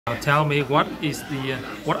Now tell me what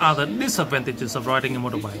are the disadvantages of riding a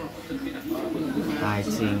motorbike? I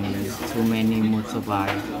think too many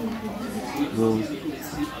motorbike would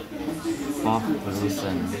cause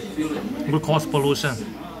pollution Would cause pollution.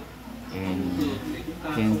 and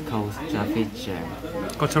can cause traffic jam.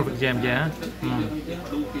 Cause traffic jam, yeah.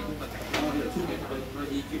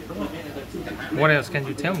 What else can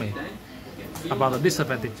you tell me about the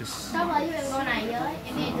disadvantages?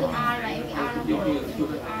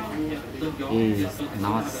 Is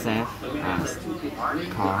not safe as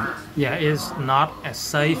car. Yeah, it's not as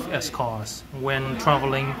safe as cars when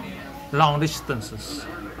traveling long distances.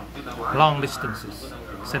 Long distances.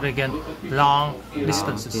 Say it again. Long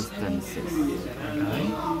distances.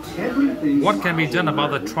 Okay. What can be done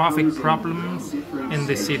about the traffic problems in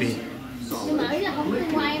the city?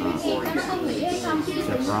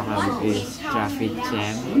 The problem is traffic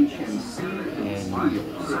jam and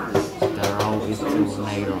the road is too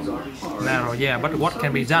narrow. Narrow, yeah, but what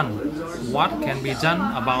can be done? What can be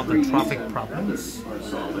done about the traffic problems?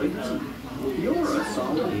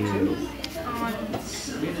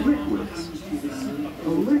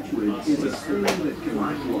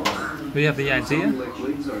 Do you have the idea?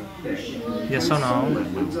 Yes or no?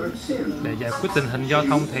 Để giải quyết tình hình giao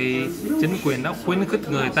thông thì chính quyền đã khuyến khích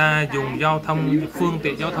người ta dùng phương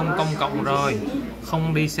tiện giao thông công cộng rồi,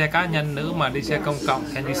 không đi xe cá nhân nữa mà đi xe công cộng.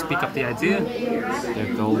 Can you speak up the idea? The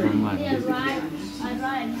government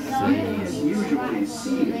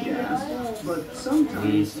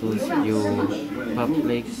we should use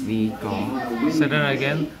public vehicle. Say that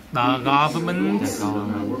again. The government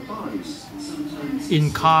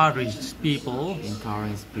encourage people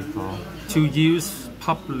to use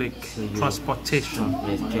public transportation.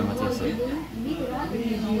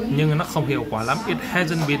 Nhưng nó không hiệu quả lắm. It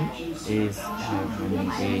hasn't been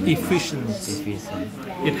efficient.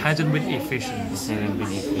 It hasn't been efficient.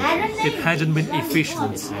 It hasn't been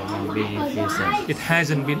efficient. It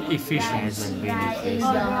hasn't been efficient.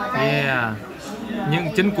 Yeah. Nhưng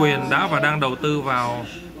chính quyền đã và đang đầu tư vào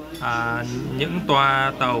những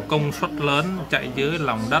toa tàu công suất lớn chạy dưới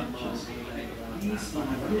lòng đất.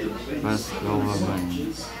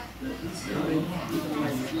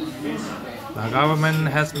 The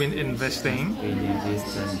government has been investing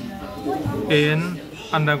in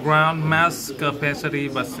underground mass capacity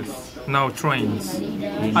buses. No, trains.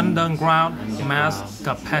 Underground mass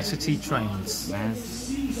capacity trains.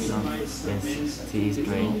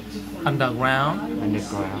 Underground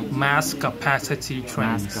mass capacity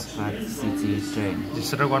trains. Just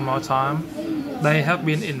say it one more time. They have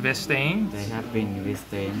been investing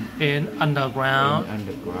in underground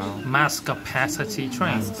mass capacity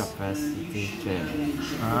trains.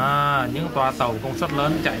 Những toa tàu công suất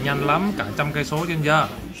lớn chạy nhanh lắm, cả 100 cây số trên giờ.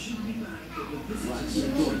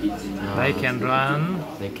 They can run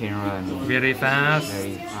very fast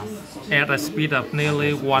at a speed of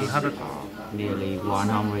nearly 100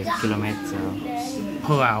 kilometers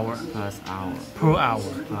per hour. Per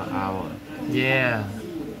hour. Yeah.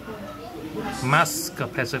 Mass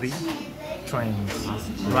capacity trains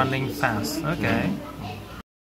running fast. Okay.